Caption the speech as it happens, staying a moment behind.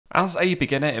As a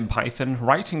beginner in Python,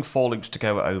 writing for loops to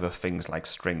go over things like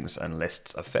strings and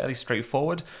lists are fairly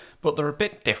straightforward, but they're a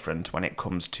bit different when it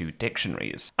comes to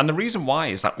dictionaries. And the reason why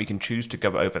is that we can choose to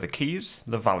go over the keys,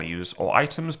 the values, or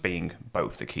items being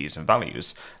both the keys and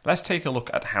values. Let's take a look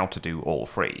at how to do all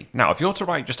three. Now, if you're to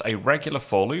write just a regular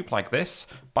for loop like this,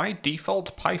 by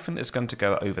default, Python is going to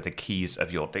go over the keys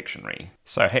of your dictionary.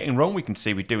 So hitting run, we can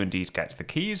see we do indeed get the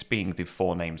keys, being the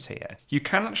four names here. You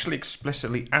can actually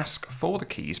explicitly ask for the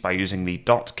keys by using the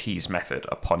 .keys method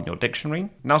upon your dictionary.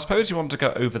 Now suppose you want to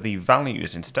go over the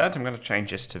values instead. I'm going to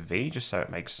change this to v just so it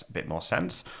makes a bit more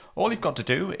sense. All you've got to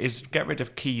do is get rid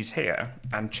of keys here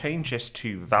and change this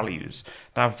to values.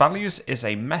 Now values is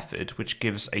a method which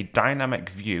gives a dynamic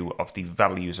view of the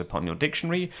values upon your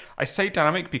dictionary. I say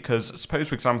dynamic because suppose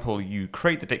for example you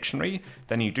create the dictionary,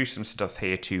 then you do some stuff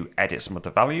here to edit some of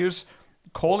the values.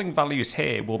 Calling values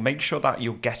here will make sure that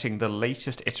you're getting the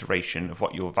latest iteration of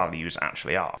what your values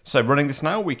actually are. So running this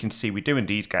now, we can see we do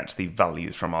indeed get the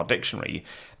values from our dictionary.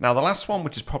 Now the last one,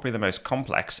 which is probably the most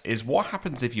complex, is what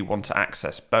happens if you want to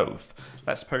access both.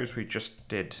 Let's suppose we just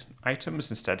did items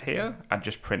instead here and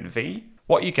just print v.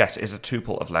 What you get is a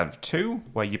tuple of length 2,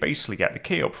 where you basically get the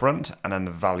key up front and then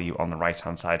the value on the right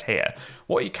hand side here.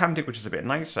 What you can do, which is a bit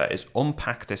nicer, is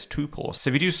unpack this tuple. So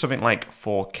if you do something like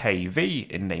for kv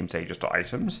in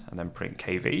namesAges.items and then print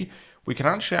kv, we can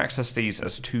actually access these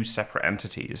as two separate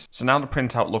entities. So now the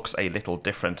printout looks a little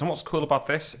different. And what's cool about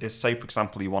this is, say for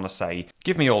example, you want to say,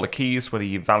 give me all the keys where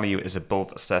the value is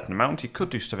above a certain amount. You could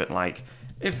do something like,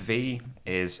 if v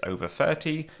is over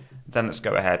 30, then let's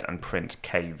go ahead and print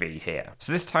kv here.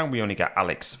 So this time we only get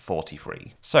Alex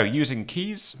 43. So using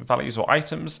keys, values, or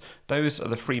items, those are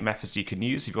the three methods you can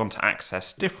use if you want to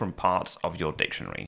access different parts of your dictionary.